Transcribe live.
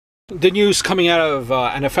The news coming out of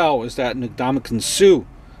NFL is that Ndamukong Suh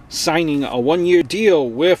signing a one-year deal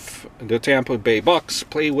with the Tampa Bay Bucks.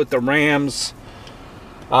 Played with the Rams.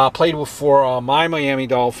 Played for my Miami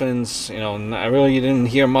Dolphins. You know, I really didn't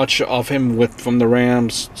hear much of him from the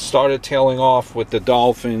Rams. Started tailing off with the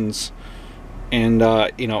Dolphins, and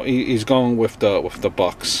you know, he's going with the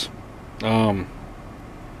Bucks.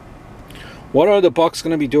 What are the Bucks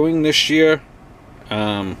going to be doing this year?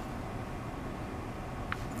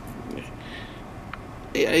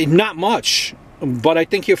 Not much, but I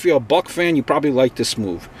think if you're a Buck fan, you probably like this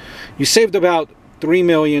move. You saved about $3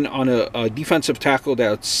 million on a defensive tackle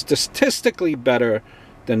that's statistically better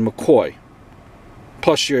than McCoy.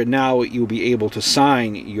 Plus, you'll be able to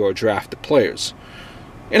sign your drafted players.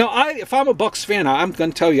 You know, if I'm a Bucks fan, I'm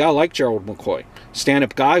going to tell you I like Gerald McCoy,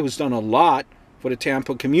 stand-up guy who's done a lot for the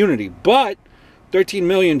Tampa community. But $13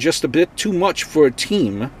 million just a bit too much for a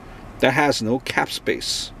team that has no cap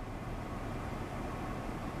space.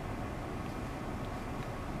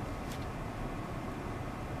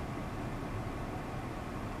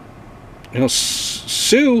 You know,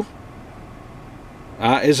 Suh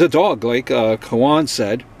is a dog, like Kawan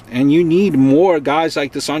said, and you need more guys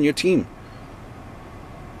like this on your team.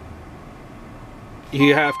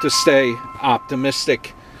 You have to stay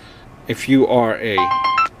optimistic if you are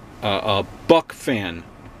a Buck fan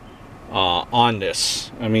on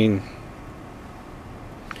this. I mean,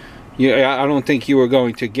 yeah, I don't think you were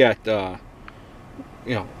going to get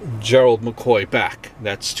you know, Gerald McCoy back.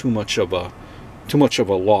 That's too much of a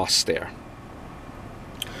loss there.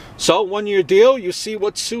 So, one-year deal, you see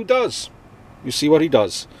what Suh does. You see what he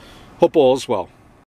does. Hope all is well.